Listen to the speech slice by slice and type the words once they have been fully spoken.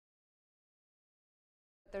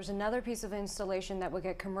There's another piece of installation that would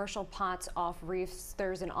get commercial pots off reefs.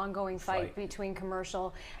 There's an ongoing fight between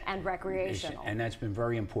commercial and recreational. And that's been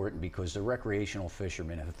very important because the recreational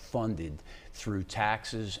fishermen have funded through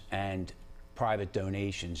taxes and private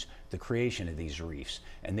donations the creation of these reefs,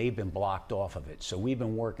 and they've been blocked off of it. So we've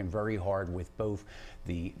been working very hard with both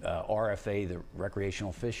the RFA, the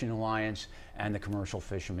Recreational Fishing Alliance, and the commercial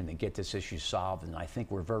fishermen to get this issue solved, and I think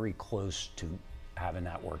we're very close to having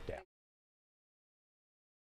that worked out.